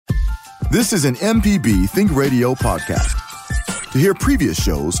This is an MPB Think Radio podcast. To hear previous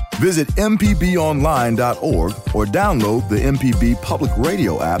shows, visit mpbonline.org or download the MPB Public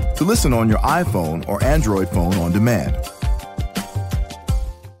Radio app to listen on your iPhone or Android phone on demand.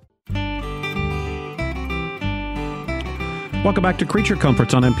 Welcome back to Creature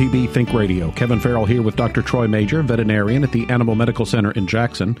Comforts on MPB Think Radio. Kevin Farrell here with Dr. Troy Major, veterinarian at the Animal Medical Center in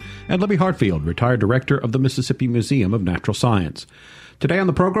Jackson, and Libby Hartfield, retired director of the Mississippi Museum of Natural Science. Today on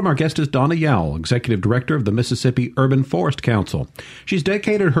the program, our guest is Donna Yowell, executive director of the Mississippi Urban Forest Council. She's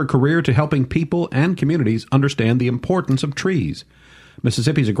dedicated her career to helping people and communities understand the importance of trees.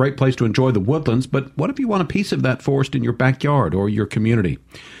 Mississippi is a great place to enjoy the woodlands, but what if you want a piece of that forest in your backyard or your community?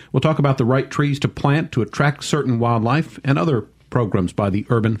 We'll talk about the right trees to plant to attract certain wildlife and other programs by the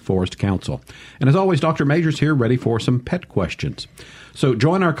Urban Forest Council. And as always, Dr. Major's here ready for some pet questions. So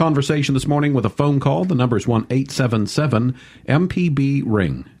join our conversation this morning with a phone call. The number is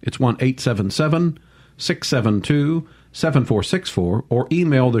 1-877-MPB-RING. It's 1-877-672-7464, or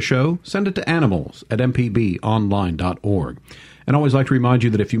email the show, send it to animals@mpbonline.org. And I always like to remind you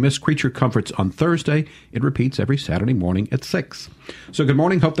that if you miss Creature Comforts on Thursday, it repeats every Saturday morning at 6. So good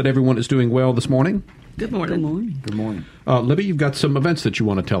morning. Hope that everyone is doing well this morning. Good morning. Good morning. Good morning. Libby, you've got some events that you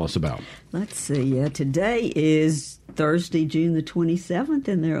want to tell us about. Let's see. Today is Thursday, June the 27th,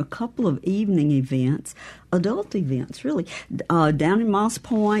 and there are a couple of evening events, adult events, really. Down in Moss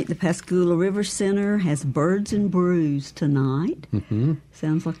Point, the Pascagoula River Center has Birds and Brews tonight. Mm-hmm.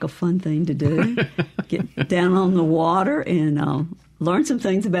 Sounds like a fun thing to do. Get down on the water and learn some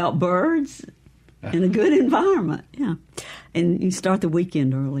things about birds in a good environment. Yeah. And you start the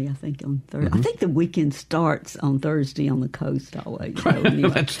weekend early, I think, on Thursday. Mm-hmm. I think the weekend starts on Thursday on the coast always. So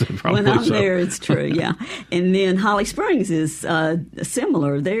anyway, That's when I'm there, it's true, yeah. And then Holly Springs is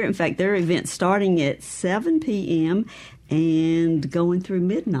similar. In fact, their event's starting at 7 p.m., and going through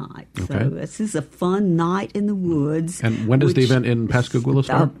midnight. Okay. So this is a fun night in the woods. And when does the event in Pascagoula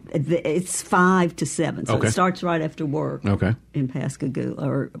start? It's 5 to 7, so okay. It starts right after work. Okay. In Pascagoula,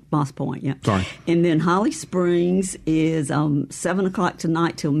 or Moss Point, yeah. Sorry. And then Holly Springs is 7 o'clock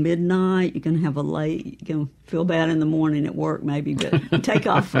tonight till midnight. You're going to have you can feel bad in the morning at work maybe, but take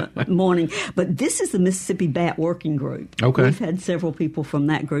off morning. But this is the Mississippi Bat Working Group. Okay. We've had several people from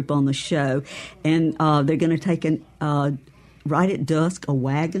that group on the show, and they're going to take right at dusk, a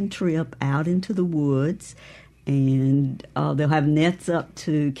wagon trip out into the woods, and they'll have nets up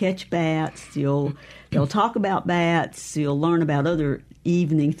to catch bats. They'll talk about bats. You'll learn about other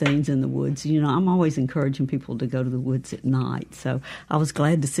evening things in the woods. You know, I'm always encouraging people to go to the woods at night. So I was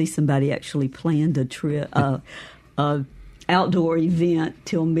glad to see somebody actually planned a trip, outdoor event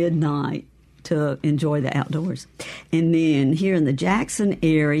till midnight to enjoy the outdoors. And then here in the Jackson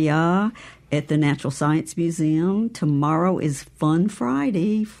area, at the Natural Science Museum, tomorrow is Fun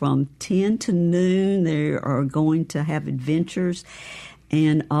Friday from 10 to noon. They are going to have adventures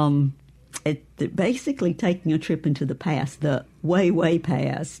and basically taking a trip into the past, the way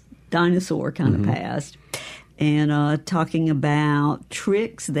past, dinosaur kind of past, and talking about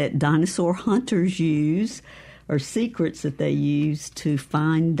tricks that dinosaur hunters use, or secrets that they use to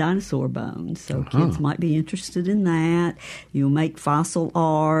find dinosaur bones. So kids might be interested in that. You'll make fossil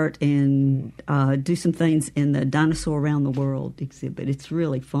art and do some things in the Dinosaur Around the World exhibit. It's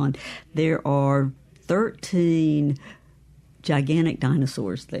really fun. There are 13 gigantic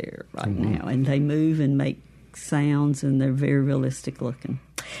dinosaurs there right now, and they move and make sounds, and they're very realistic looking.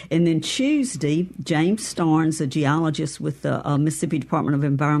 And then Tuesday, James Starnes, a geologist with the Mississippi Department of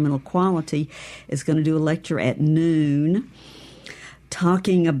Environmental Quality, is going to do a lecture at noon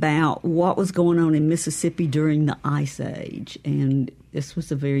talking about what was going on in Mississippi during the Ice Age. And this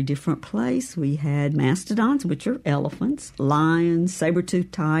was a very different place. We had mastodons, which are elephants, lions,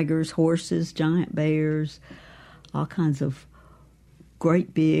 saber-toothed tigers, horses, giant bears, all kinds of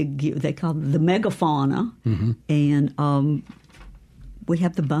great big, they call them the megafauna. Mm-hmm. And we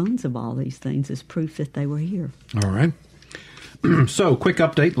have the bones of all these things as proof that they were here. All right. So, quick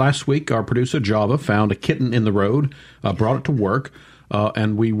update. Last week, our producer, Java, found a kitten in the road, brought it to work,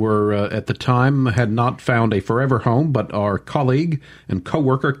 and we were, at the time, had not found a forever home, but our colleague and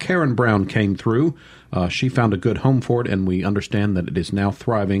coworker, Karen Brown, came through. She found a good home for it, and we understand that it is now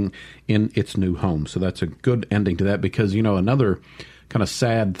thriving in its new home. So that's a good ending to that, because, you know, another kind of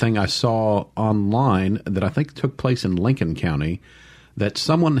sad thing I saw online that I think took place in Lincoln County, that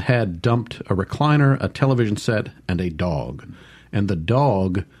someone had dumped a recliner, a television set, and a dog. And the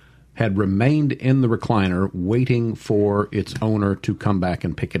dog had remained in the recliner waiting for its owner to come back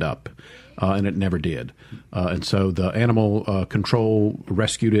and pick it up. and it never did. And so the animal control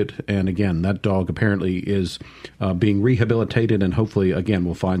rescued it, and again, that dog apparently is being rehabilitated, and hopefully, again,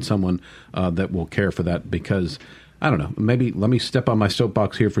 we'll find someone that will care for that, because I don't know, maybe let me step on my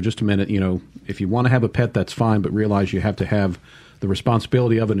soapbox here for just a minute. If you want to have a pet, that's fine, but realize you have to have the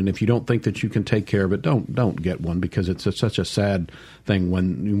responsibility of it, and if you don't think that you can take care of it, don't get one, because it's such a sad thing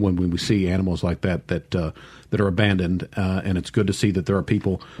when we see animals like that are abandoned, and it's good to see that there are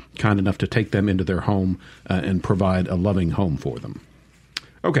people kind enough to take them into their home and provide a loving home for them.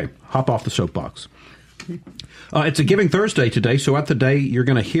 Okay, hop off the soapbox. It's a Giving Thursday today, so at the day you're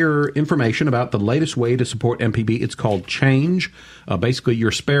going to hear information about the latest way to support MPB. It's called Change. Basically,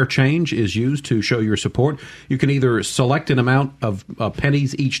 your spare change is used to show your support. You can either select an amount of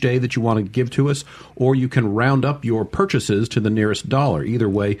pennies each day that you want to give to us, or you can round up your purchases to the nearest dollar. Either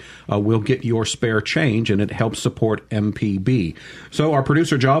way, we'll get your spare change, and it helps support MPB. So our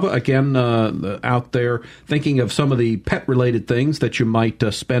producer Java, again, out there thinking of some of the pet-related things that you might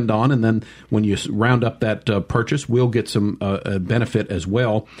spend on, and then when you round up that purchase, we'll get some benefit as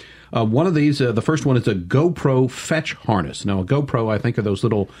well. One of these, the first one is a GoPro fetch harness. Now, a GoPro, I think, are those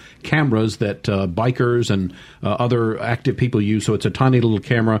little cameras that bikers and other active people use. So it's a tiny little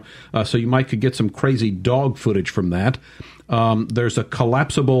camera. So you could get some crazy dog footage from that. There's a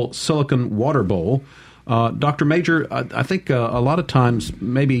collapsible silicone water bowl. Dr. Major, I think a lot of times,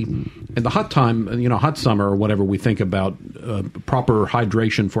 maybe in the hot time, hot summer or whatever, we think about proper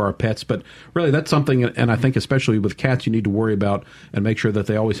hydration for our pets. But really, that's something, and I think especially with cats, you need to worry about and make sure that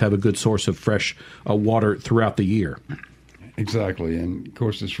they always have a good source of fresh water throughout the year. Exactly. And, of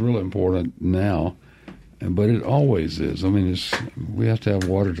course, it's really important now, but it always is. I mean, we have to have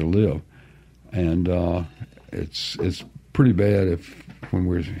water to live. And it's pretty bad when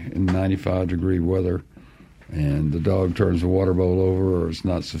we're in 95-degree weather and the dog turns the water bowl over, or it's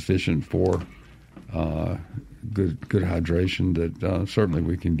not sufficient for good hydration, that certainly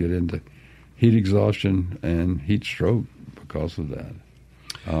we can get into heat exhaustion and heat stroke because of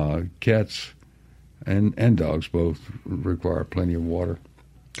that. Cats and dogs both require plenty of water.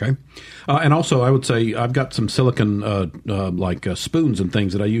 Okay. And also, I would say I've got some silicone spoons and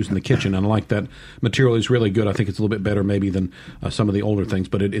things that I use in the kitchen, and I like that material. Is really good. I think it's a little bit better maybe than some of the older things,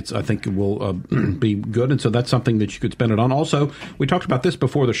 but I think it will be good, and so that's something that you could spend it on. Also, we talked about this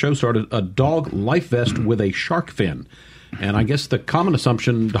before the show started, a dog life vest with a shark fin. And I guess the common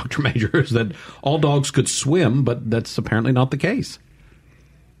assumption, Dr. Major, is that all dogs could swim, but that's apparently not the case.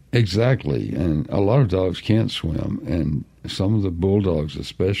 Exactly, and a lot of dogs can't swim, and some of the bulldogs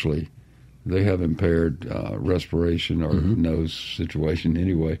especially, they have impaired respiration or nose situation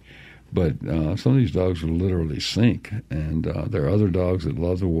anyway. But some of these dogs will literally sink, and there are other dogs that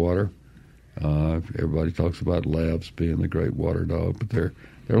love the water. Everybody talks about Labs being the great water dog, but there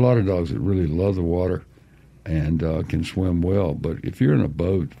are a lot of dogs that really love the water and can swim well. But if you're in a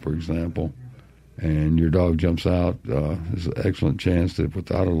boat, for example, and your dog jumps out, there's an excellent chance that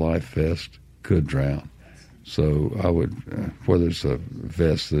without a life vest could drown. So I would, whether it's a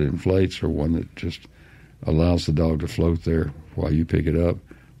vest that inflates or one that just allows the dog to float there while you pick it up,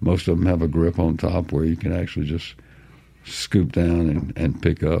 most of them have a grip on top where you can actually just scoop down and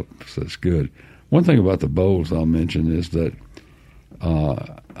pick up. So it's good. One thing about the bowls I'll mention is that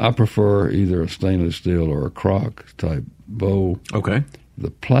I prefer either a stainless steel or a crock type bowl. Okay.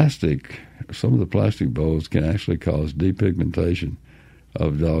 Some of the plastic bowls can actually cause depigmentation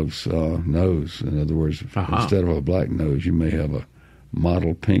of dog's nose. In other words, instead of a black nose, you may have a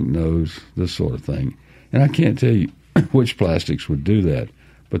mottled pink nose, this sort of thing. And I can't tell you which plastics would do that,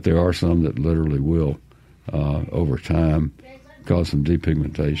 but there are some that literally will, over time, cause some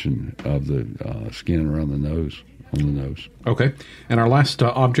depigmentation of the skin around the nose. On the nose. Okay. And our last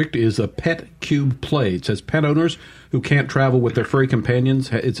object is a Pet Cube Play. It says pet owners who can't travel with their furry companions.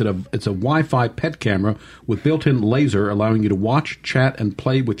 It's a Wi-Fi pet camera with built-in laser allowing you to watch, chat, and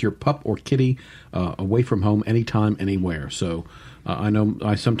play with your pup or kitty away from home anytime, anywhere. So I know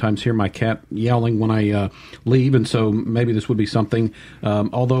I sometimes hear my cat yowling when I leave, and so maybe this would be something.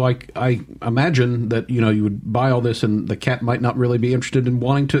 Although I imagine that you would buy all this, and the cat might not really be interested in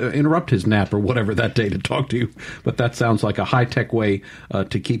wanting to interrupt his nap or whatever that day to talk to you. But that sounds like a high-tech way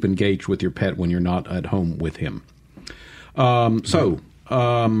to keep engaged with your pet when you're not at home with him.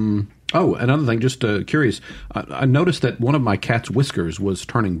 Oh, another thing, just curious, I noticed that one of my cat's whiskers was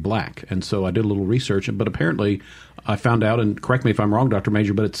turning black, and so I did a little research, but apparently I found out, and correct me if I'm wrong, Dr.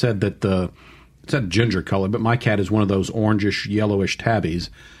 Major, but it said that it said ginger color, but my cat is one of those orangish, yellowish tabbies,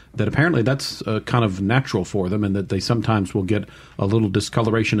 that apparently that's kind of natural for them, and that they sometimes will get a little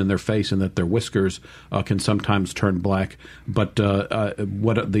discoloration in their face, and that their whiskers can sometimes turn black. But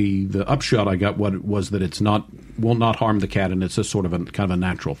what the upshot I got was that it's will not harm the cat, and it's just sort of kind of a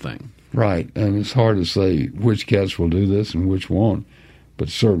natural thing. Right, and it's hard to say which cats will do this and which won't, but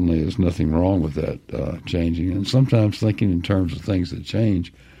certainly there's nothing wrong with that changing. And sometimes thinking in terms of things that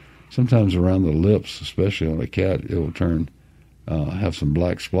change, sometimes around the lips, especially on a cat, it will turn have some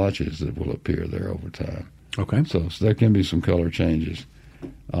black splotches that will appear there over time. Okay. So there can be some color changes.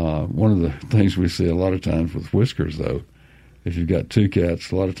 One of the things we see a lot of times with whiskers, though, if you've got two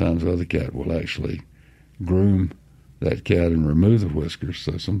cats, a lot of times the other cat will actually groom that cat and remove the whiskers.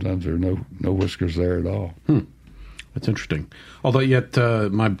 So sometimes there are no whiskers there at all. That's interesting. Although yet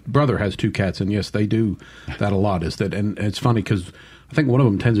my brother has two cats, and yes, they do that a lot. And it's funny because I think one of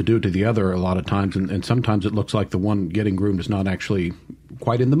them tends to do it to the other a lot of times, and sometimes it looks like the one getting groomed is not actually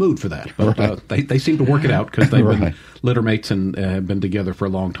quite in the mood for that. But they seem to work it out because they've been litter mates and have been together for a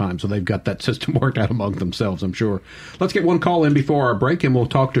long time, so they've got that system worked out among themselves, I'm sure. Let's get one call in before our break, and we'll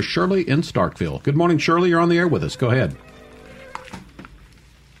talk to Shirley in Starkville. Good morning, Shirley. You're on the air with us. Go ahead.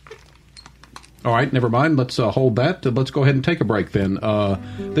 All right, never mind. Let's hold that. Let's go ahead and take a break then.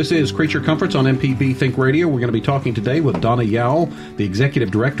 This is Creature Comforts on MPB Think Radio. We're going to be talking today with Donna Yowell, the Executive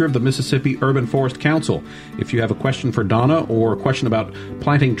Director of the Mississippi Urban Forest Council. If you have a question for Donna or a question about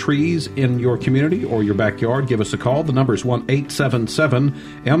planting trees in your community or your backyard, give us a call. The number is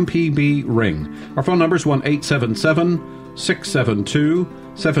 1-877-MPB-RING. Our phone number is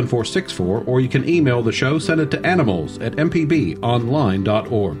 1-877-672-7464, or you can email the show, send it to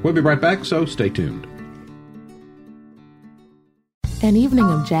animals@mpbonline.org. We'll be right back, so stay tuned. An evening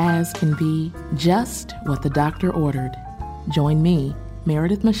of jazz can be just what the doctor ordered. Join me,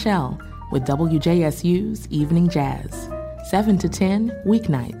 Meredith Michelle, with WJSU's Evening Jazz, 7 to 10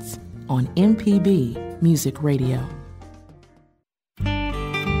 weeknights on MPB Music Radio.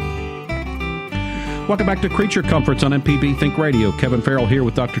 Welcome back to Creature Comforts on MPB Think Radio. Kevin Farrell here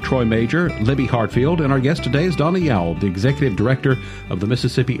with Dr. Troy Major, Libby Hartfield, and our guest today is Donna Yowell, the Executive Director of the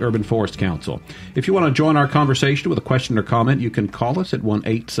Mississippi Urban Forest Council. If you want to join our conversation with a question or comment, you can call us at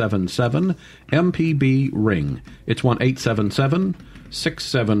 1-877-MPB-RING. It's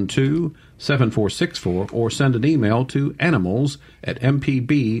 1-877-672-7464, or send an email to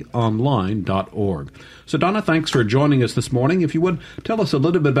animals@mpbonline.org. So, Donna, thanks for joining us this morning. If you would, tell us a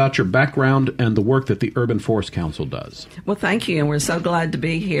little bit about your background and the work that the Urban Forest Council does. Well, thank you, and we're so glad to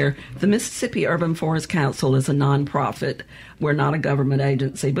be here. The Mississippi Urban Forest Council is a nonprofit. We're not a government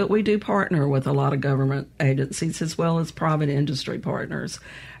agency, but we do partner with a lot of government agencies as well as private industry partners.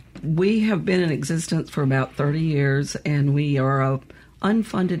 We have been in existence for about 30 years, and we are a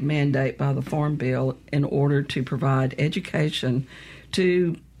unfunded mandate by the Farm Bill in order to provide education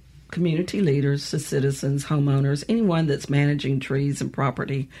to community leaders, to citizens, homeowners, anyone that's managing trees and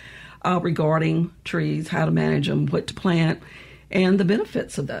property regarding trees, how to manage them, what to plant, and the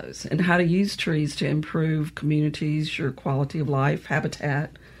benefits of those, and how to use trees to improve communities, your quality of life,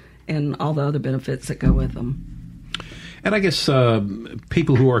 habitat, and all the other benefits that go with them. And I guess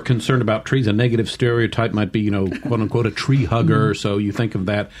people who are concerned about trees, a negative stereotype might be, quote unquote, a tree hugger. So you think of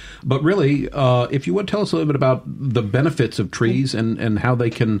that. But really, if you would tell us a little bit about the benefits of trees and how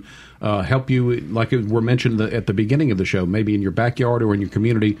they can help you, like were mentioned at the beginning of the show, maybe in your backyard or in your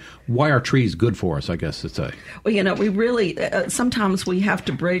community. Why are trees good for us, I guess to say? Well, we really, sometimes we have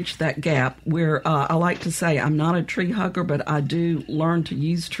to bridge that gap where I like to say I'm not a tree hugger, but I do learn to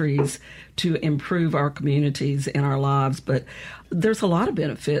use trees to improve our communities and our lives. But there's a lot of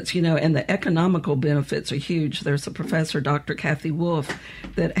benefits, and the economical benefits are huge. There's a professor, Dr. Kathy Wolf,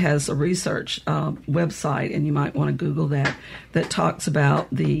 that has a research website, and you might want to Google that talks about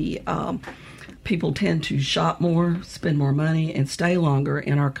the people tend to shop more, spend more money, and stay longer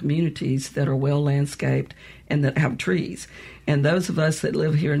in our communities that are well landscaped and that have trees. And those of us that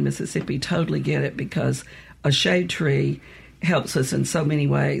live here in Mississippi totally get it, because a shade tree helps us in so many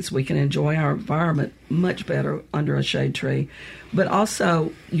ways. We can enjoy our environment much better under a shade tree. But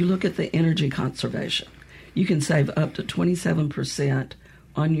also, you look at the energy conservation. You can save up to 27%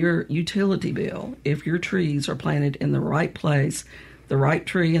 on your utility bill if your trees are planted in the right place, the right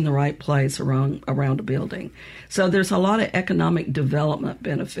tree in the right place around a building. So there's a lot of economic development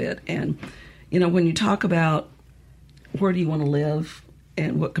benefit. And, when you talk about where do you want to live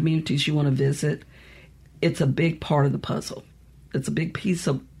and what communities you want to visit, it's a big part of the puzzle. It's a big piece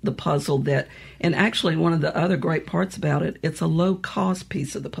of the puzzle and actually one of the other great parts about it, it's a low-cost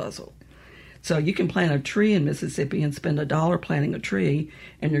piece of the puzzle. So you can plant a tree in Mississippi and spend $1 planting a tree,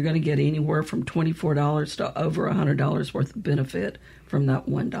 and you're going to get anywhere from $24 to over $100 worth of benefit from that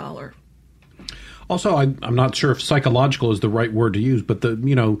 $1. Also, I'm not sure if psychological is the right word to use, but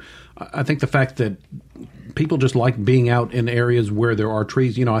I think the fact that people just like being out in areas where there are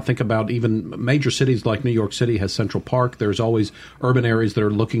trees. I think about even major cities like New York City has Central Park. There's always urban areas that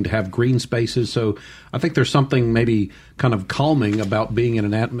are looking to have green spaces. So I think there's something maybe kind of calming about being in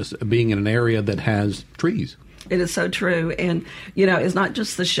an area that has trees. It is so true. And, it's not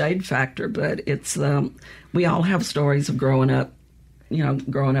just the shade factor, but it's we all have stories of growing up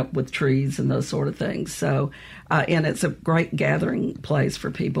with trees and those sort of things. So, and it's a great gathering place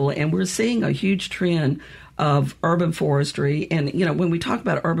for people. And we're seeing a huge trend of urban forestry. And, when we talk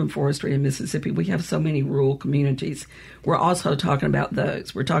about urban forestry in Mississippi, we have so many rural communities. We're also talking about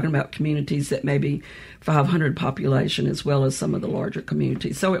those. We're talking about communities that may be 500 population as well as some of the larger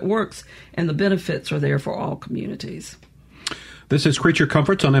communities. So it works, and the benefits are there for all communities. This is Creature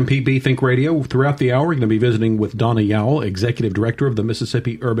Comforts on MPB Think Radio. Throughout the hour, we're going to be visiting with Donna Yowell, Executive Director of the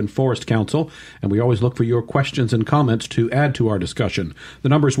Mississippi Urban Forest Council, and we always look for your questions and comments to add to our discussion. The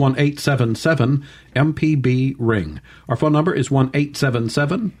number is 1-877-MPB-RING. Our phone number is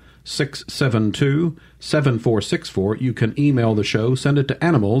 1-877-672-7464. You can email the show, send it to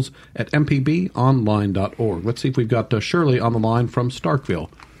animals@mpbonline.org. Let's see if we've got Shirley on the line from Starkville.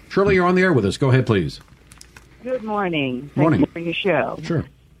 Shirley, you're on the air with us. Go ahead, please. Good morning. Morning. Thank you for your show. Sure.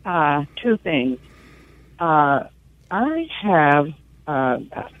 Two things. I have a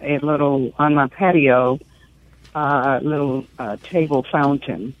little, on my patio, little table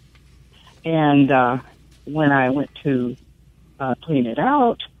fountain. And when I went to clean it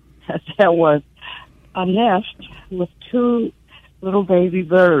out, there was a nest with two little baby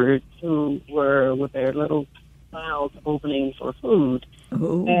birds who were with their little mouths opening for food.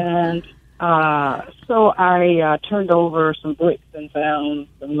 Oh. And so I turned over some bricks and found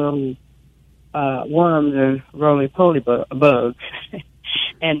some little worms and roly-poly bugs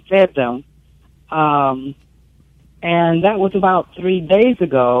and fed them. And that was about 3 days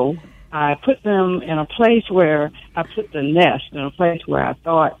ago. I put them in a place where I put the nest in a place where I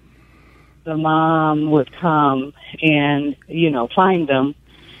thought the mom would come and, find them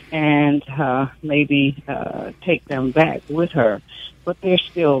and maybe take them back with her. But they're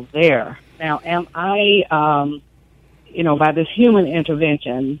still there. Now, am I, by this human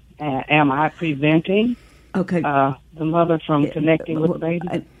intervention, am I preventing the mother from connecting with the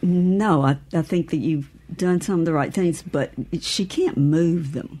baby? No, I think that you've done some of the right things, but she can't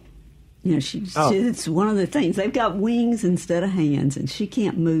move them. It's one of the things. They've got wings instead of hands, and she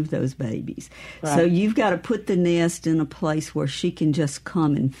can't move those babies. Right. So you've got to put the nest in a place where she can just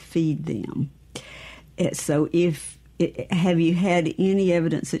come and feed them. So have you had any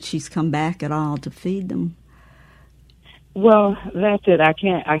evidence that she's come back at all to feed them? Well, that's it. I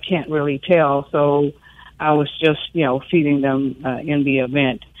can't really tell. So I was just, feeding them in the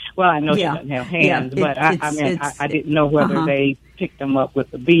event. Well, I know she doesn't have hands, but I didn't know whether they picked them up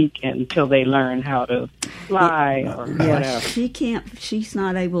with the beak until they learn how to fly or whatever. She's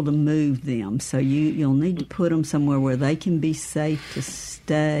not able to move them, so you'll need to put them somewhere where they can be safe to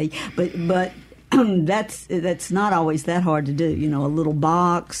stay. But that's not always that hard to do. A little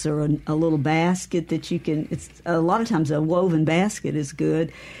box or a little basket that you can. It's a lot of times a woven basket is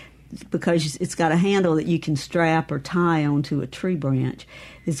good because it's got a handle that you can strap or tie onto a tree branch.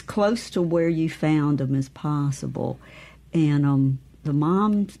 As close to where you found them as possible, and the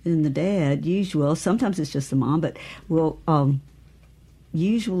mom and the dad sometimes it's just the mom, but will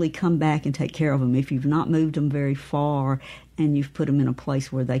usually come back and take care of them if you've not moved them very far and you've put them in a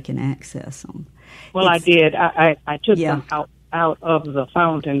place where they can access them. Well, I did. I took them out of the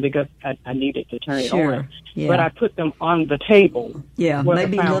fountain because I needed to turn it on. Yeah. But I put them on the table. Yeah,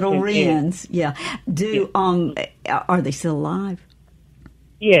 maybe little wrens. Yeah. Are they still alive?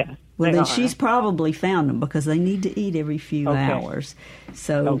 Yeah. Well, then she's probably found them because they need to eat every few hours.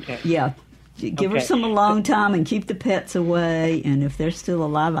 So, give her some alone time and keep the pets away. And if they're still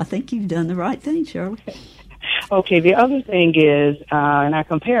alive, I think you've done the right thing, Shirley. Okay, the other thing is, and I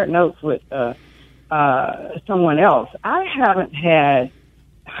compared notes with someone else, I haven't had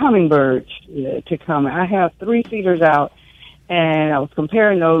hummingbirds to come. I have 3 feeders out, and I was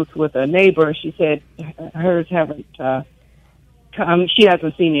comparing notes with a neighbor. She said hers haven't come. She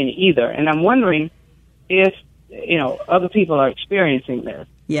hasn't seen any either. And I'm wondering if, other people are experiencing this.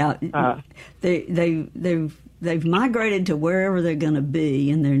 Yeah, they've migrated to wherever they're going to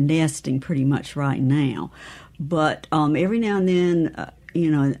be, and they're nesting pretty much right now. But every now and then,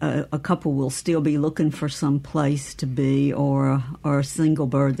 a couple will still be looking for some place to be, or a single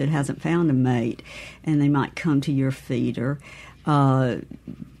bird that hasn't found a mate, and they might come to your feeder.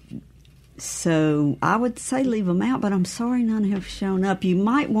 So I would say leave them out, but I'm sorry none have shown up. You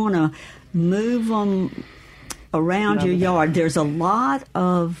might want to move them around your yard. There's a lot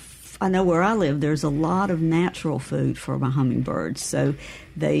of, I know where I live, there's a lot of natural food for my hummingbirds. So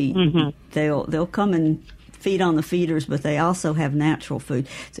they'll come and feed on the feeders, but they also have natural food.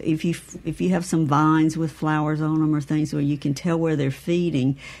 So if you have some vines with flowers on them or things where you can tell where they're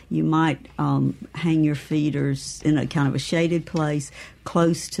feeding, you might hang your feeders in a kind of a shaded place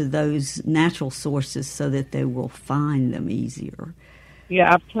close to those natural sources so that they will find them easier.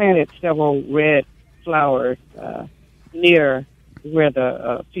 Yeah, I've planted several red flowers near where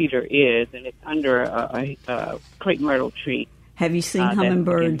the feeder is, and it's under a crepe myrtle tree. Have you seen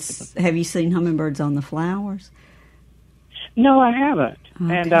hummingbirds? Have you seen hummingbirds on the flowers? No, I haven't,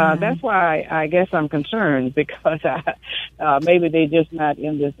 okay. And that's why I guess I'm concerned, because maybe they're just not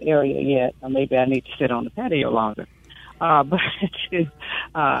in this area yet, or maybe I need to sit on the patio longer. But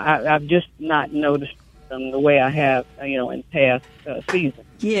I've just not noticed them the way I have, in past seasons.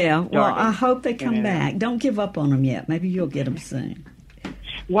 Yeah, well, I hope they come back. Don't give up on them yet. Maybe you'll get them soon.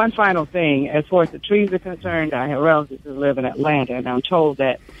 One final thing, as far as the trees are concerned, I have relatives who live in Atlanta, and I'm told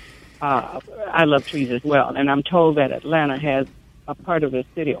that I love trees as well, and I'm told that Atlanta has a part of the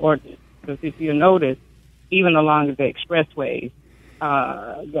city ordinance. Because if you notice, even along the expressways,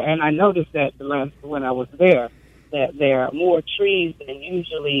 and I noticed that when I was there, that there are more trees than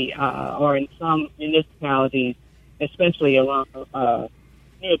usually are in some municipalities, especially along near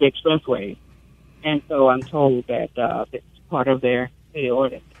the expressways. And so I'm told that it's part of their city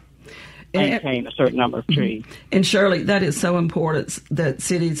ordinance to maintain a certain number of trees. And Shirley, that is so important that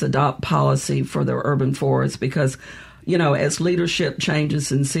cities adopt policy for their urban forests, because, as leadership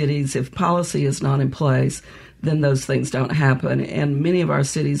changes in cities, if policy is not in place, then those things don't happen. And many of our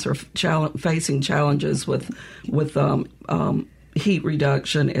cities are facing challenges with heat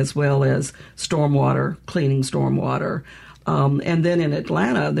reduction as well as cleaning stormwater. And then in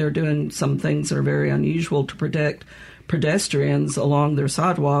Atlanta, they're doing some things that are very unusual to protect pedestrians along their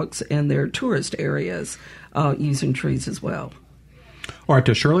sidewalks and their tourist areas using trees as well. All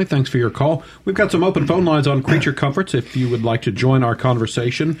right, Shirley, thanks for your call. We've got some open phone lines on Creature Comforts if you would like to join our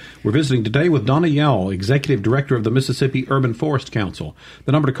conversation. We're visiting today with Donna Yowell, Executive Director of the Mississippi Urban Forest Council.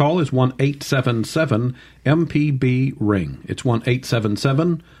 The number to call is 1-877-MPB-RING. It's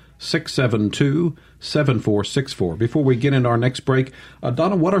 1-877-672-7464. Before we get into our next break,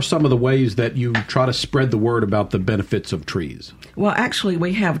 Donna, what are some of the ways that you try to spread the word about the benefits of trees? Well, actually,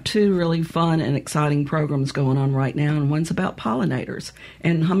 we have two really fun and exciting programs going on right now, and one's about pollinators.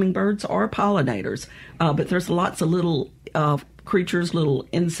 And hummingbirds are pollinators, but there's lots of little creatures, little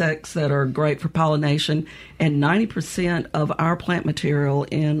insects that are great for pollination, and 90% of our plant material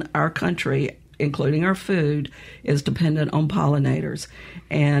in our country, including our food, is dependent on pollinators.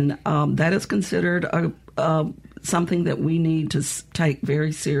 And that is considered something that we need to take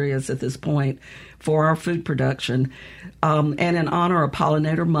very serious at this point for our food production. And in honor of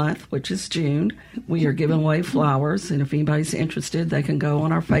Pollinator Month, which is June, we are giving away flowers. And if anybody's interested, they can go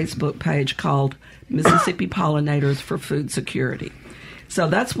on our Facebook page called Mississippi Pollinators for Food Security. So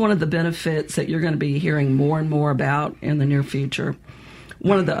that's one of the benefits that you're going to be hearing more and more about in the near future.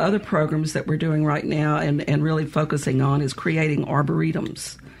 One of the other programs that we're doing right now and really focusing on is creating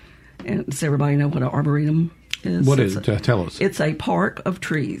arboretums. And does everybody know what an arboretum is? What is it? Tell us. It's a park of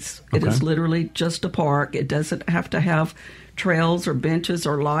trees. Okay. It is literally just a park. It doesn't have to have trails or benches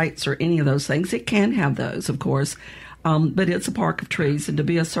or lights or any of those things. It can have those, of course. But it's a park of trees, and to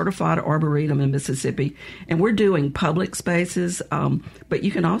be a certified arboretum in Mississippi, and we're doing public spaces, but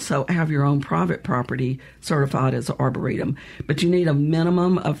you can also have your own private property certified as an arboretum. But you need a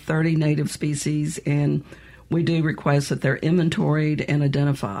minimum of 30 native species, and we do request that they're inventoried and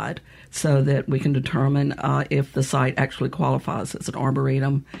identified so that we can determine if the site actually qualifies as an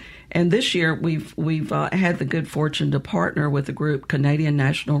arboretum. And this year, we've had the good fortune to partner with the group Canadian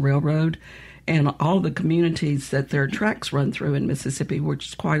National Railroad, and all the communities that their tracks run through in Mississippi, which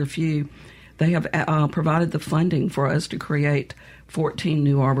is quite a few. They have provided the funding for us to create 14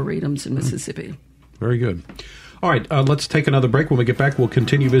 new arboretums in Mississippi. Very good. All right, let's take another break. When we get back, we'll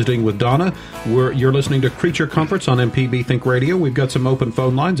continue visiting with Donna. You're listening to Creature Comforts on MPB Think Radio. We've got some open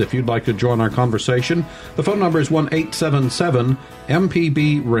phone lines if you'd like to join our conversation. The phone number is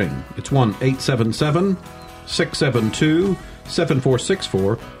 1-877-MPB-RING. It's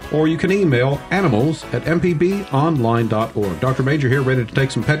 1-877-672-7464, or you can email animals@mpbonline.org. Dr. Major here, ready to take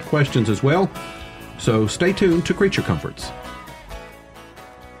some pet questions as well. So stay tuned to Creature Comforts.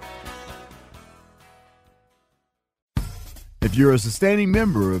 If you're a sustaining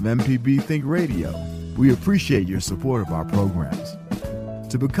member of MPB Think Radio, we appreciate your support of our programs.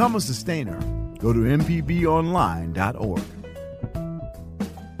 To become a sustainer, go to mpbonline.org.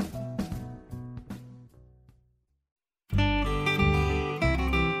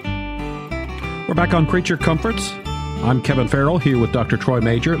 We're back on Creature Comforts. I'm Kevin Farrell here with Dr. Troy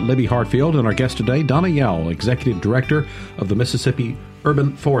Major, Libby Hartfield, and our guest today, Donna Yell, Executive Director of the Mississippi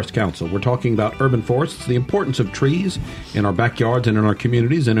Urban Forest Council. We're talking about urban forests, the importance of trees in our backyards and in our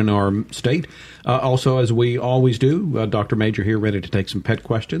communities and in our state. Also, as we always do, Dr. Major here ready to take some pet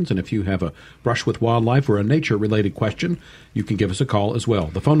questions. And if you have a brush with wildlife or a nature-related question, you can give us a call as well.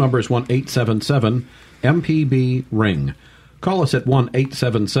 The phone number is 1-877-MPB-RING. Call us at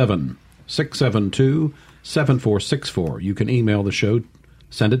 1-877-672-7464. You can email the show.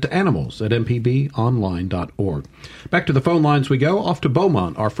 Send it to animals@mpbonline.org. Back to the phone lines we go. Off to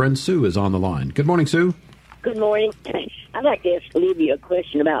Beaumont. Our friend Sue is on the line. Good morning, Sue. Good morning. I'd like to ask Libby a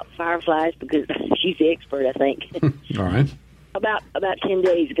question about fireflies because she's the expert, I think. All right. About 10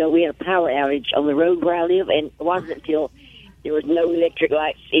 days ago, we had a power outage on the road where I live, and it wasn't until there was no electric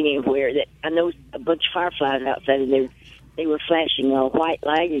lights anywhere that I noticed a bunch of fireflies outside, and they were flashing a white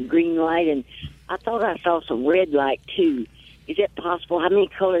light and green light, and I thought I saw some red light, too. Is that possible? How many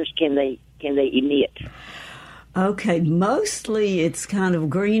colors can they emit? Okay, mostly it's kind of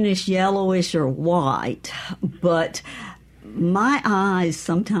greenish, yellowish, or white, but my eyes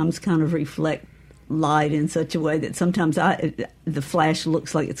sometimes kind of reflect light in such a way that sometimes the flash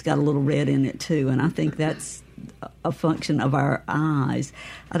looks like it's got a little red in it too, and I think that's a function of our eyes.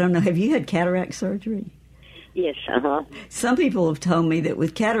 I don't know, have you had cataract surgery? Yes, Some people have told me that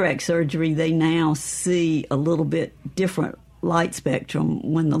with cataract surgery they now see a little bit different light spectrum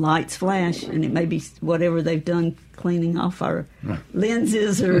when the lights flash, and it may be whatever they've done cleaning off our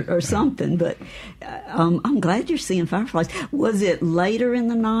lenses or something, but I'm glad you're seeing fireflies. Was it later in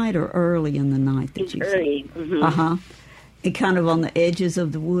the night or early in the night that you early. Mm-hmm. And kind of on the edges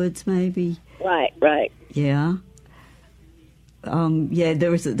of the woods, maybe? Right. Yeah.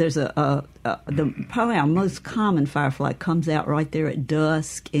 There's probably our most common firefly comes out right there at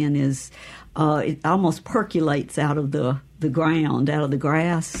dusk and is it almost percolates out of the ground, out of the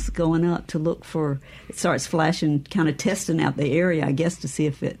grass, going up to look for. It starts flashing, kind of testing out the area, I guess, to see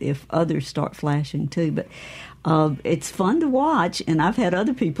if others start flashing too. But it's fun to watch, and I've had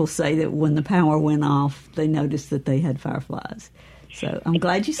other people say that when the power went off, they noticed that they had fireflies. So I'm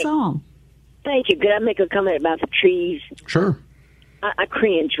glad you saw them. Thank you. Could I make a comment about the trees? Sure. I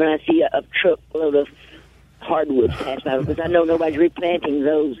cringe when I see a truckload of hardwood pass by because I know nobody's replanting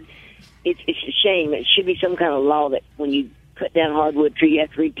those. It's a shame. It should be some kind of law that when you cut down a hardwood tree, you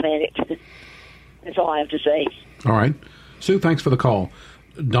have to replant it. That's all I have to say. All right. Sue, thanks for the call.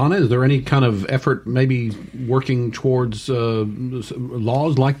 Donna, is there any kind of effort maybe working towards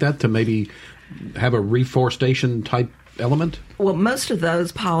laws like that to maybe have a reforestation type element? Well, most of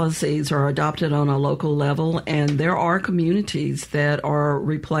those policies are adopted on a local level, and there are communities that are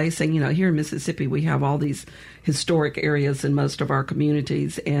replacing, here in Mississippi, we have all these historic areas in most of our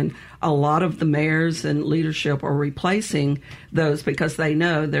communities, and a lot of the mayors and leadership are replacing those because they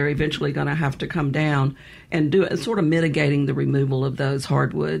know they're eventually going to have to come down and do it, sort of mitigating the removal of those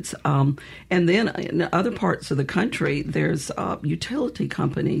hardwoods. And then in other parts of the country, there's utility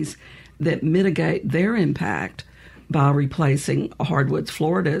companies that mitigate their impact by replacing hardwoods.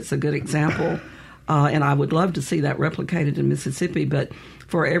 Florida is a good example, and I would love to see that replicated in Mississippi, but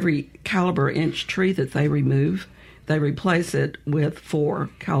for every caliber inch tree that they remove, they replace it with 4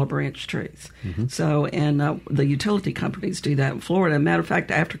 caliber inch trees. Mm-hmm. So, and the utility companies do that in Florida. Matter of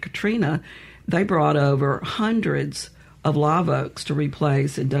fact, after Katrina, they brought over hundreds of live oaks to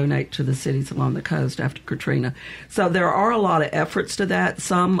replace and donate to the cities along the coast after Katrina. So there are a lot of efforts to that.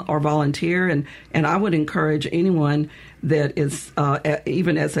 Some are volunteer, and I would encourage anyone that is,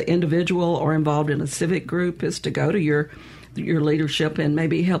 even as an individual or involved in a civic group, is to go to your leadership and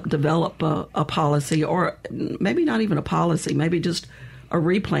maybe help develop a policy, or maybe not even a policy, maybe just a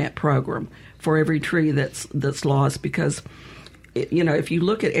replant program for every tree that's lost. Because, if you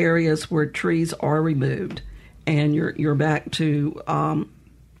look at areas where trees are removed, and you're back to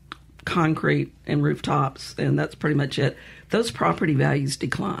concrete and rooftops, and that's pretty much it, those property values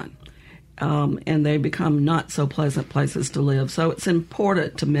decline, and they become not so pleasant places to live. So it's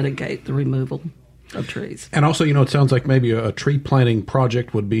important to mitigate the removal of trees. And also, it sounds like maybe a tree planting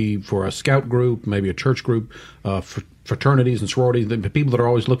project would be for a scout group, maybe a church group, fraternities and sororities, the people that are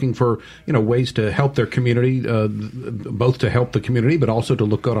always looking for, ways to help their community, both to help the community, but also to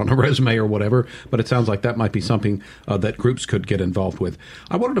look good on a resume or whatever. But it sounds like that might be something that groups could get involved with.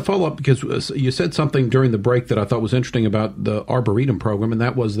 I wanted to follow up because you said something during the break that I thought was interesting about the Arboretum program, and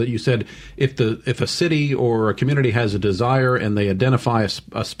that was that you said if a city or a community has a desire and they identify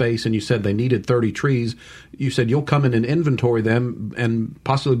a space, and you said they needed 30 trees, you said you'll come in and inventory them and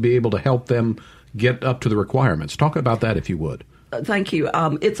possibly be able to help them get up to the requirements. Talk about that if you would. Thank you.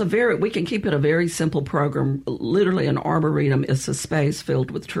 We can keep it a very simple program. Literally, an arboretum is a space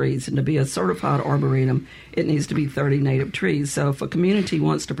filled with trees, and to be a certified arboretum, it needs to be 30 native trees. So if a community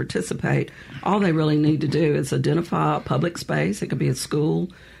wants to participate, all they really need to do is identify a public space. It could be a school,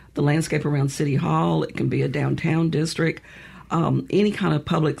 the landscape around City Hall. It can be a downtown district, any kind of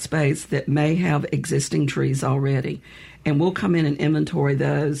public space that may have existing trees already. And we'll come in and inventory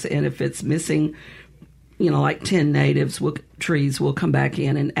those, and if it's missing, like 10 natives trees, we'll come back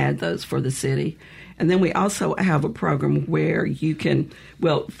in and add those for the city. And then we also have a program where you can,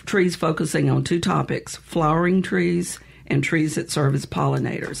 trees focusing on two topics, flowering trees and trees that serve as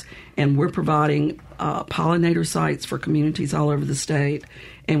pollinators. And we're providing pollinator sites for communities all over the state.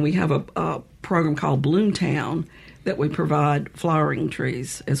 And we have a program called Bloomtown that we provide flowering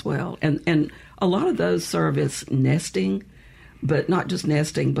trees as well. And a lot of those serve as nesting, but not just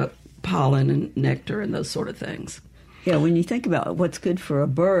nesting, but pollen and nectar and those sort of things. Yeah, when you think about what's good for a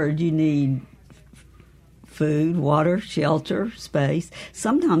bird, you need food, water, shelter, space.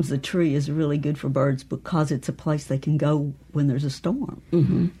 Sometimes the tree is really good for birds because it's a place they can go when there's a storm.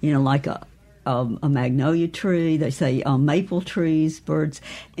 Mm-hmm. Like a magnolia tree, they say maple trees, birds,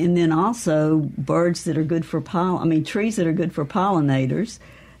 and then also birds that are good for trees that are good for pollinators.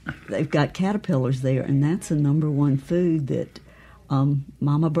 They've got caterpillars there, and that's the number one food that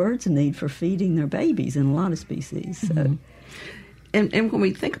mama birds need for feeding their babies in a lot of species. So. Mm-hmm. And when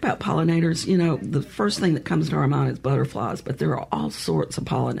we think about pollinators, the first thing that comes to our mind is butterflies, but there are all sorts of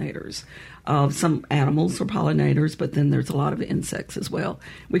pollinators. Some animals are pollinators, but then there's a lot of insects as well.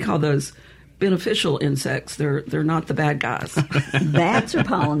 We call those beneficial insects. They're not the bad guys. Bats are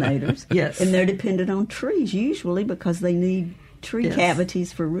pollinators. Yes. And they're dependent on trees usually because they need tree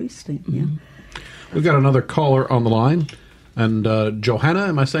cavities for roosting. Mm-hmm. Yeah. We've got another caller on the line. And Johanna,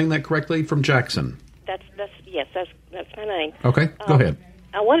 am I saying that correctly, from Jackson? That's my name. Okay, go ahead.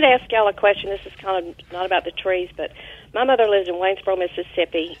 I wanted to ask y'all a question. This is kind of not about the trees, but my mother lives in Waynesboro,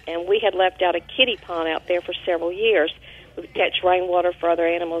 Mississippi, and we had left out a kiddie pond out there for several years. We would catch rainwater for other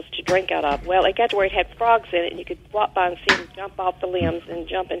animals to drink out of. Well, it got to where it had frogs in it, and you could walk by and see them jump off the limbs and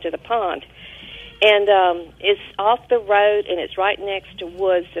jump into the pond. And it's off the road, and it's right next to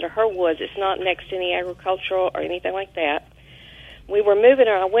woods that are her woods. It's not next to any agricultural or anything like that. We were moving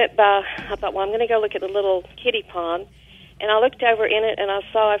her. I went by. I thought, I'm going to go look at the little kiddie pond. And I looked over in it, and I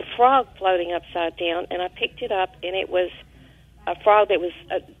saw a frog floating upside down. And I picked it up, and it was a frog that was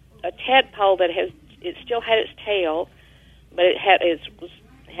a tadpole that it still had its tail, but it had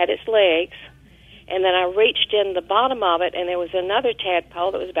its legs. And then I reached in the bottom of it, and there was another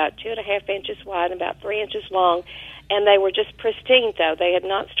tadpole that was about 2.5 inches wide and about 3 inches long. And they were just pristine, though. They had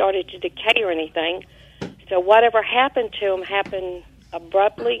not started to decay or anything. So whatever happened to them happened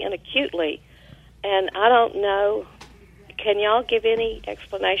abruptly and acutely. And I don't know, can y'all give any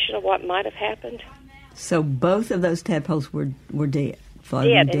explanation of what might have happened? So both of those tadpoles were dead?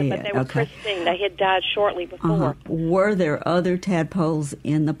 Dead, but they were pristine. They had died shortly before. Uh-huh. Were there other tadpoles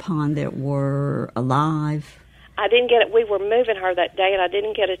in the pond that were alive? I didn't get it. We were moving her that day, and I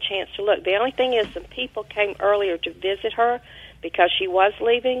didn't get a chance to look. The only thing is some people came earlier to visit her because she was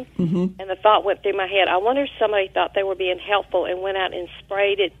leaving, and the thought went through my head, I wonder if somebody thought they were being helpful and went out and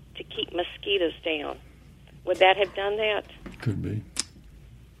sprayed it to keep mosquitoes down. Would that have done that? Could be.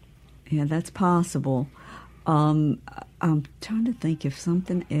 Yeah, that's possible. I'm trying to think of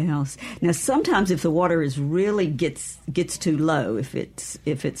something else. Now, sometimes if the water is really gets too low, if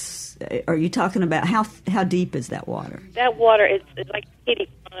it's, are you talking about how deep is that water? That water is like a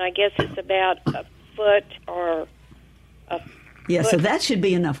kiddie pond. I guess it's about a foot or a. Yeah, so that should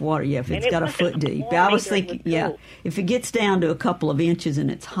be enough water. Yeah, if it's got a foot deep. I was thinking, if it gets down to a couple of inches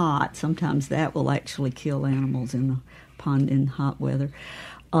and it's hot, sometimes that will actually kill animals in the pond in hot weather.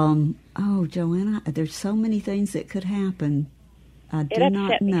 Oh, Joanna, there's so many things that could happen. I do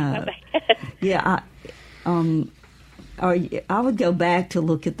not know. Yeah, I would go back to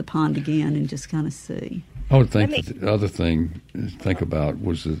look at the pond again and just kind of see. I would think that the other thing to think about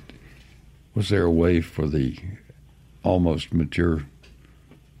was there a way for the almost mature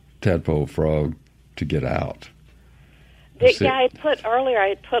tadpole frog to get out? I had put earlier. I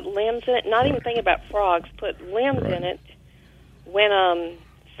had put limbs in it. Not even thinking about frogs. Put limbs in it when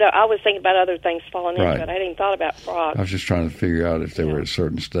So I was thinking about other things falling into it. I hadn't even thought about frogs. I was just trying to figure out if they were at a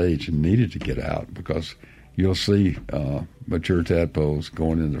certain stage and needed to get out, because you'll see mature tadpoles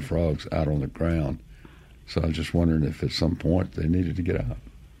going into frogs out on the ground. So I was just wondering if at some point they needed to get out.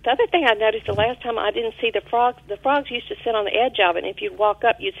 The other thing I noticed the last time, I didn't see the frogs. The frogs used to sit on the edge of it, and if you'd walk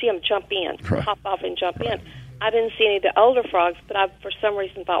up, you'd see them jump in, hop off and jump in. I didn't see any of the older frogs, but I, for some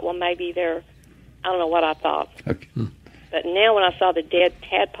reason, thought, well, maybe they're, I don't know what I thought. Okay. But now when I saw the dead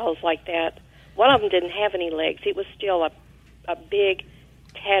tadpoles like that, one of them didn't have any legs. It was still a big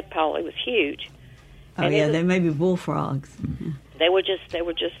tadpole. It was huge. Oh, and they may be bullfrogs. Mm-hmm. They were just, and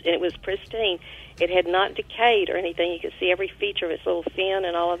it was pristine. It had not decayed or anything. You could see every feature of its little fin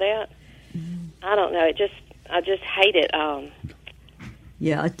and all of that. Mm-hmm. I don't know. I just hate it.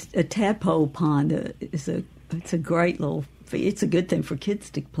 Yeah, a tadpole pond it's a great little. It's a good thing for kids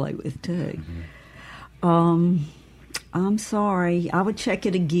to play with too. Mm-hmm. I'm sorry. I would check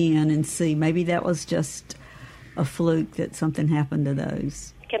it again and see. Maybe that was just a fluke that something happened to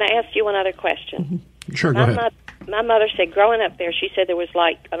those. Can I ask you one other question? Mm-hmm. Sure, go ahead. My mother said growing up there, she said there was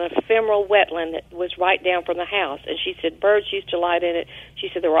like an ephemeral wetland that was right down from the house. And she said birds used to light in it. She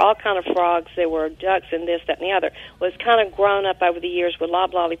said there were all kind of frogs. There were ducks and this, that, and the other. Well, it's kind of grown up over the years with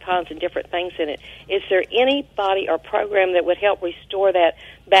loblolly ponds and different things in it. Is there anybody or program that would help restore that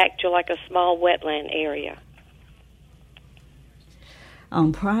back to like a small wetland area?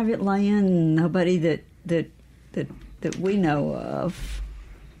 On private land, nobody that we know of.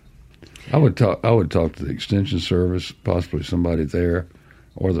 I would talk to the Extension Service, possibly somebody there,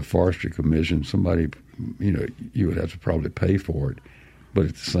 or the Forestry Commission. Somebody, you would have to probably pay for it, but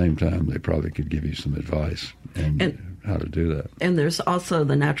at the same time, they probably could give you some advice and how to do that. And there's also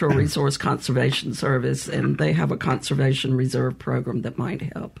the Natural Resource Conservation Service, and they have a conservation reserve program that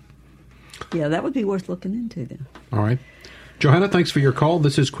might help. Yeah, that would be worth looking into then. All right. Johanna, thanks for your call.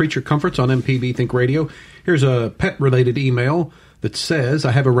 This is Creature Comforts on MPB Think Radio. Here's a pet-related email that says,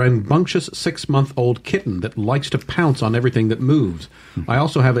 I have a rambunctious 6-month-old kitten that likes to pounce on everything that moves. I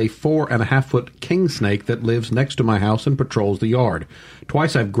also have a 4.5-foot king snake that lives next to my house and patrols the yard.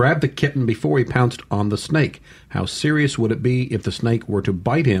 Twice I've grabbed the kitten before he pounced on the snake. How serious would it be if the snake were to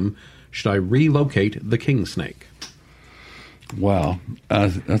bite him? Should I relocate the king snake? Wow. I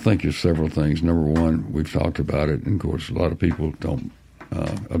think there's several things. Number one, we've talked about it, and of course a lot of people don't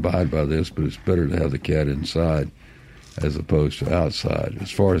abide by this, but it's better to have the cat inside as opposed to outside.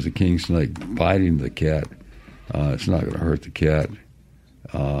 As far as the king snake biting the cat, it's not going to hurt the cat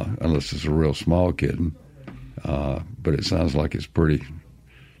unless it's a real small kitten, but it sounds like it's pretty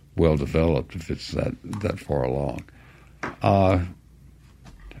well developed if it's that far along. I'm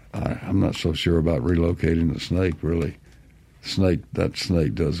not so sure about relocating the snake, really. That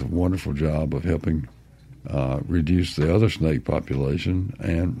snake does a wonderful job of helping reduce the other snake population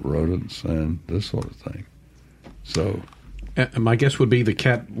and rodents and this sort of thing. So, my guess would be the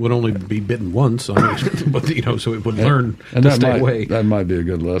cat would only be bitten once, but so it would learn to stay away. That might be a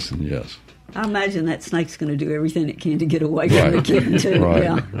good lesson. Yes. I imagine that snake's going to do everything it can to get away from the kitten too.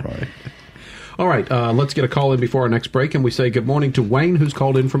 Right. All right, let's get a call in before our next break, and we say good morning to Wayne, who's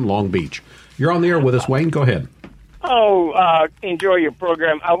called in from Long Beach. You're on the air with us, Wayne. Go ahead. Enjoy your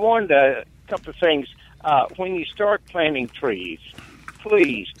program. I wanted a couple of things. When you start planting trees,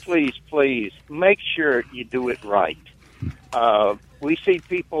 please make sure you do it right. We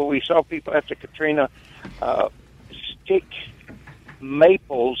saw people after Katrina stick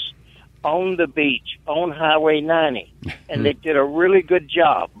maples on the beach on Highway 90, and they did a really good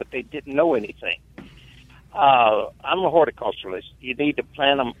job, but they didn't know anything. I'm a horticulturalist. You need to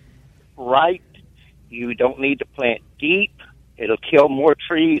plant them right. You don't need to plant deep. It'll kill more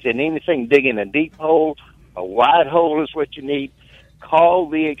trees than anything digging a deep hole. A wide hole is what you need. Call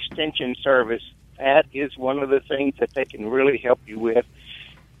the Extension Service. That is one of the things that they can really help you with.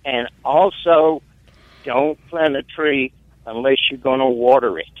 And also, don't plant a tree unless you're going to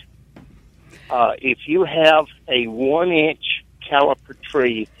water it. If you have a 1-inch caliper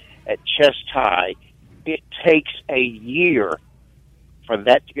tree at chest high, it takes a year for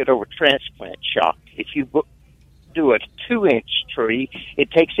that to get over transplant shock. If you do a 2-inch tree,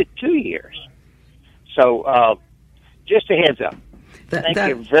 it takes it 2 years. So just a heads up. Thank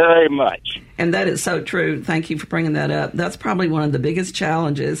you very much. And that is so true. Thank you for bringing that up. That's probably one of the biggest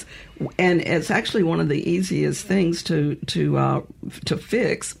challenges, and it's actually one of the easiest things to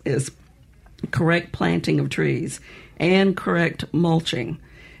fix is correct planting of trees and correct mulching.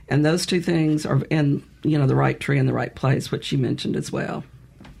 And those two things are in the right tree in the right place, which you mentioned as well.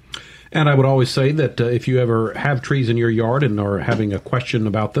 And I would always say that if you ever have trees in your yard and are having a question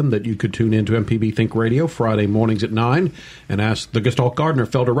about them, that you could tune in to MPB Think Radio Friday mornings at 9 and ask the Gestalt gardener,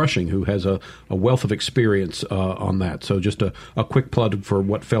 Felder Rushing, who has a wealth of experience on that. So just a quick plug for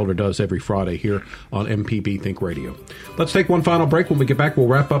what Felder does every Friday here on MPB Think Radio. Let's take one final break. When we get back, we'll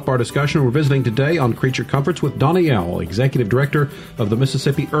wrap up our discussion. We're visiting today on Creature Comforts with Donna Yell, Executive Director of the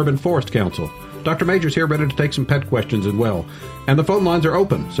Mississippi Urban Forest Council. Dr. Major's here, ready to take some pet questions as well. And the phone lines are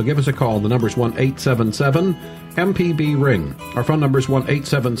open, so give us a call. The number is 1-877-MPB-RING. Our phone number is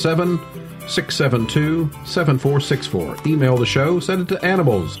 1-877-672-7464. Email the show, send it to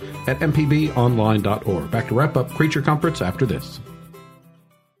animals@mpbonline.org. Back to wrap up Creature Comforts after this.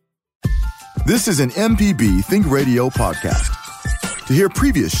 This is an MPB Think Radio podcast. To hear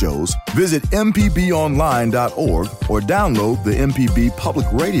previous shows, visit mpbonline.org or download the MPB Public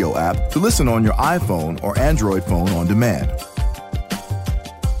Radio app to listen on your iPhone or Android phone on demand.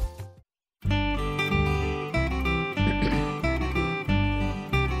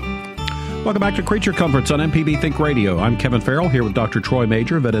 Welcome back to Creature Comforts on MPB Think Radio. I'm Kevin Farrell here with Dr. Troy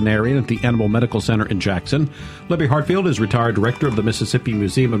Major, veterinarian at the Animal Medical Center in Jackson. Libby Hartfield is retired director of the Mississippi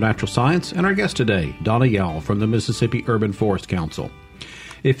Museum of Natural Science, and our guest today, Donna Yell from the Mississippi Urban Forest Council.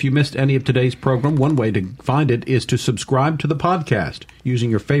 If you missed any of today's program, one way to find it is to subscribe to the podcast using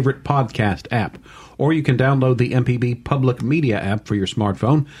your favorite podcast app. Or you can download the MPB Public Media app for your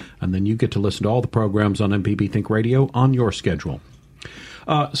smartphone, and then you get to listen to all the programs on MPB Think Radio on your schedule.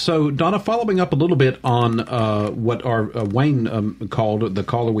 So, Donna, following up a little bit on what our Wayne called, the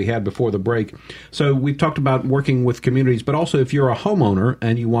caller we had before the break. So we've talked about working with communities, but also if you're a homeowner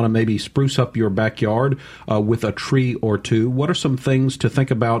and you want to maybe spruce up your backyard with a tree or two, what are some things to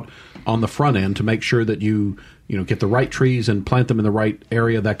think about on the front end to make sure that you get the right trees and plant them in the right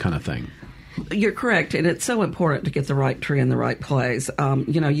area, that kind of thing? You're correct, and it's so important to get the right tree in the right place.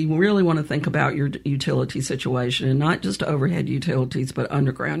 You really want to think about your utility situation, and not just overhead utilities, but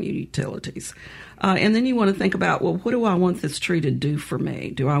underground utilities. And then you want to think about, well, what do I want this tree to do for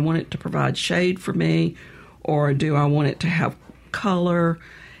me? Do I want it to provide shade for me, or do I want it to have color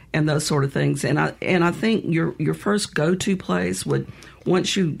and those sort of things? And I think your first go-to place would,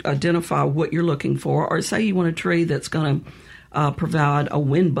 once you identify what you're looking for, or say you want a tree that's going to provide a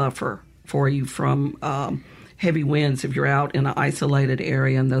wind buffer for you from heavy winds if you're out in an isolated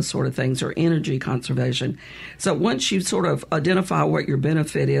area and those sort of things, or energy conservation. So once you sort of identify what your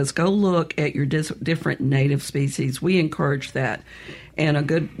benefit is, go look at your different native species. We encourage that. And a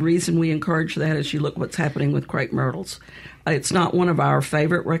good reason we encourage that is you look what's happening with crepe myrtles. It's not one of our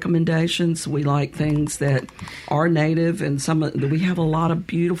favorite recommendations. We like things that are native, and we have a lot of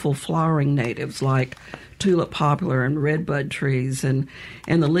beautiful flowering natives like tulip poplar and redbud trees, and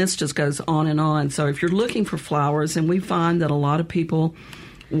the list just goes on and on. So if you're looking for flowers, and we find that a lot of people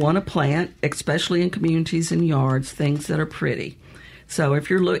want to plant, especially in communities and yards, things that are pretty. So if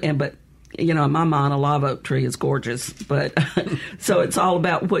you're looking, but in my mind, a live oak tree is gorgeous, but so it's all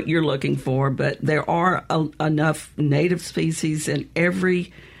about what you're looking for. But there are enough native species in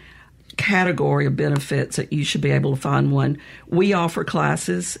every category of benefits that you should be able to find one. We offer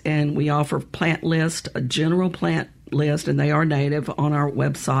classes, and we offer plant list, a general plant list, and they are native on our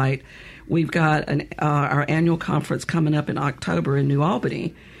website. We've got our annual conference coming up in October in New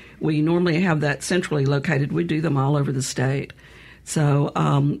Albany. We normally have that centrally located. We do them all over the state. So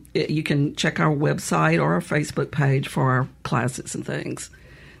you can check our website or our Facebook page for our classes and things.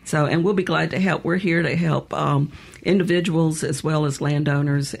 So, and we'll be glad to help. We're here to help individuals as well as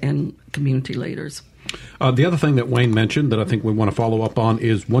landowners and community leaders. The other thing that Wayne mentioned that I think we want to follow up on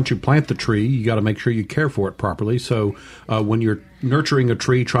is once you plant the tree, you got to make sure you care for it properly. So when you're nurturing a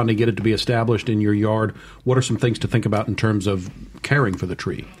tree, trying to get it to be established in your yard, what are some things to think about in terms of caring for the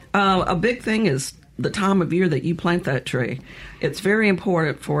tree? A big thing is the time of year that you plant that tree. It's very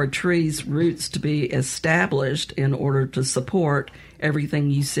important for a tree's roots to be established in order to support everything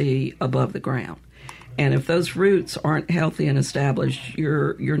you see above the ground. And if those roots aren't healthy and established,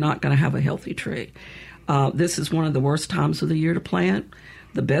 you're not going to have a healthy tree. This is one of the worst times of the year to plant.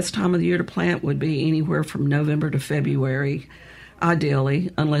 The best time of the year to plant would be anywhere from November to February,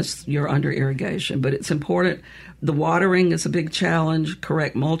 ideally, unless you're under irrigation. But it's important. The watering is a big challenge.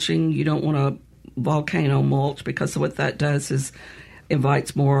 Correct mulching. You don't want to volcano mulch, because what that does is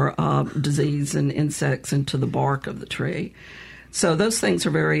invites more disease and insects into the bark of the tree. So those things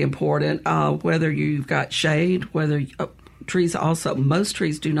are very important. Whether you've got shade, whether trees also, most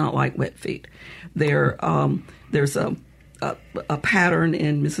trees do not like wet feet. There's a pattern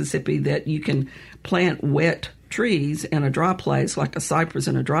in Mississippi that you can plant wet trees in a dry place, like a cypress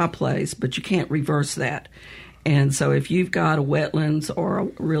in a dry place, but you can't reverse that. And so if you've got a wetlands or a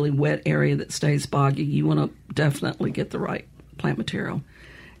really wet area that stays boggy, you want to definitely get the right plant material.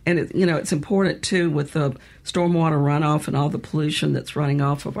 And it's important too with the stormwater runoff and all the pollution that's running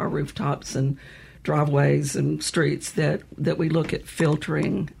off of our rooftops and driveways and streets that we look at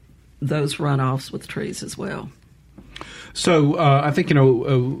filtering those runoffs with trees as well. So I think, a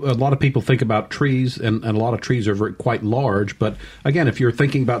lot of people think about trees, and a lot of trees are quite large. But again, if you're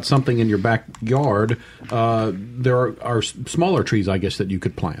thinking about something in your backyard, there are smaller trees, I guess, that you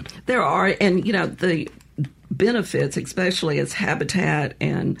could plant. There are, and, the benefits, especially as habitat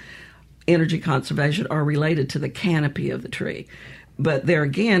and energy conservation, are related to the canopy of the tree. But there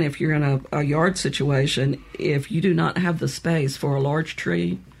again, if you're in a yard situation, if you do not have the space for a large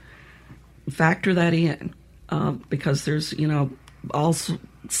tree, factor that in. Because there's, all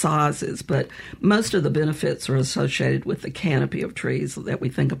sizes, but most of the benefits are associated with the canopy of trees that we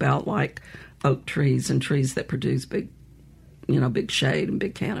think about, like oak trees and trees that produce big shade and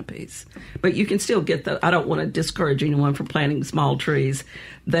big canopies. But you can still get I don't want to discourage anyone from planting small trees.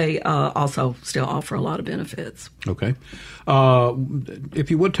 They also still offer a lot of benefits. Okay.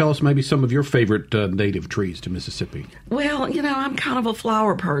 If you would tell us maybe some of your favorite native trees to Mississippi. Well, I'm kind of a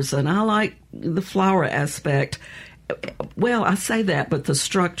flower person. I like the flower aspect. Well, I say that, but the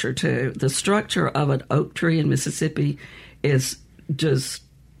structure too. The structure of an oak tree in Mississippi is just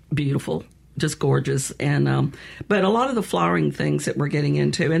beautiful. Just gorgeous. And but a lot of the flowering things that we're getting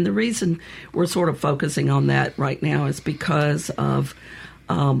into, and the reason we're sort of focusing on that right now is because of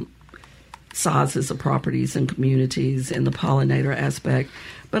sizes of properties and communities and the pollinator aspect.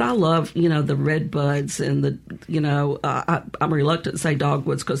 But I love, the red buds and I'm reluctant to say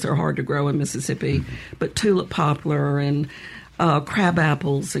dogwoods because they're hard to grow in Mississippi, but tulip poplar and crab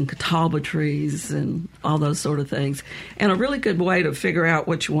apples and catawba trees and all those sort of things. And a really good way to figure out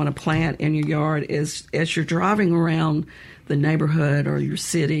what you want to plant in your yard is, as you're driving around the neighborhood or your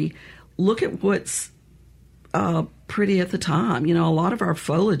city, look at what's pretty at the time. A lot of our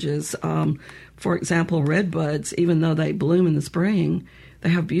foliages, for example, red buds, even though they bloom in the spring, they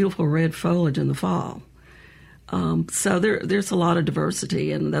have beautiful red foliage in the fall. So there's a lot of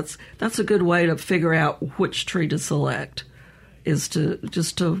diversity, and that's a good way to figure out which tree to select. Is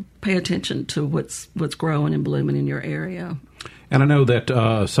to pay attention to what's growing and blooming in your area. And I know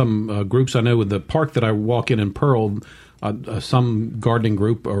that some groups, I know in the park that I walk in Pearl, some gardening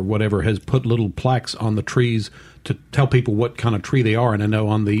group or whatever has put little plaques on the trees to tell people what kind of tree they are. And I know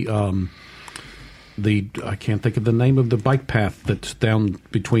on the I can't think of the name of the bike path that's down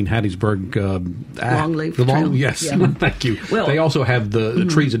between Hattiesburg. Longleaf Trail. Yes, yeah. Thank you. Well, they also have the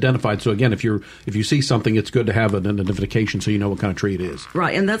trees identified. So again, if you see something, it's good to have an identification so you know what kind of tree it is.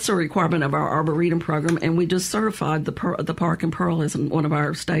 Right, and that's a requirement of our Arboretum program, and we just certified the park in Pearl as one of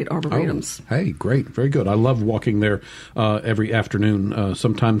our state arboretums. Oh, hey, great, very good. I love walking there every afternoon.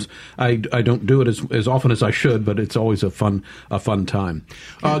 Sometimes I don't do it as often as I should, but it's always a fun time.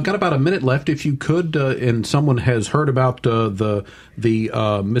 Got about a minute left. If you could. And someone has heard about the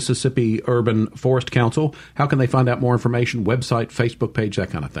Mississippi Urban Forest Council, how can they find out more information? Website, Facebook page, that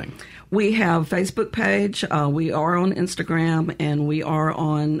kind of thing. We have a Facebook page. We are on Instagram, and we are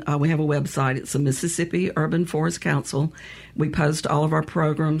on. We have a website. It's the Mississippi Urban Forest Council. We post all of our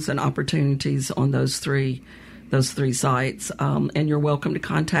programs and opportunities on those three sites. And you're welcome to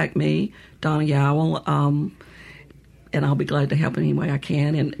contact me, Donna Yowell. And I'll be glad to help in any way I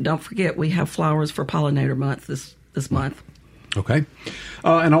can. And don't forget, we have Flowers for Pollinator Month this month. Okay.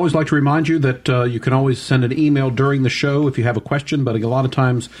 And I always like to remind you that you can always send an email during the show if you have a question, but a lot of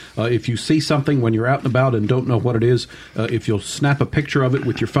times if you see something when you're out and about and don't know what it is, if you'll snap a picture of it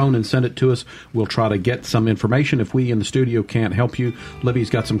with your phone and send it to us, we'll try to get some information. If we in the studio can't help you, Libby's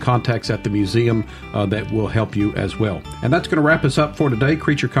got some contacts at the museum that will help you as well. And that's going to wrap us up for today.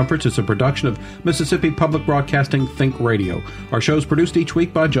 Creature Comforts is a production of Mississippi Public Broadcasting Think Radio. Our show is produced each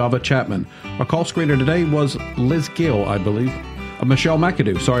week by Java Chapman. Our call screener today was Liz Gill, I believe. Michelle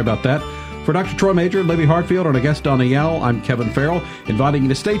McAdoo, sorry about that. For Dr. Troy Major, Libby Hartfield, and our guest Donna Yowell, I'm Kevin Farrell, inviting you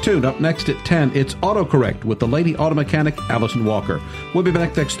to stay tuned. Up next at 10, it's AutoCorrect with the lady auto mechanic, Allison Walker. We'll be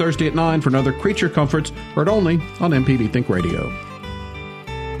back next Thursday at 9 for another Creature Comforts, heard only on MPB Think Radio.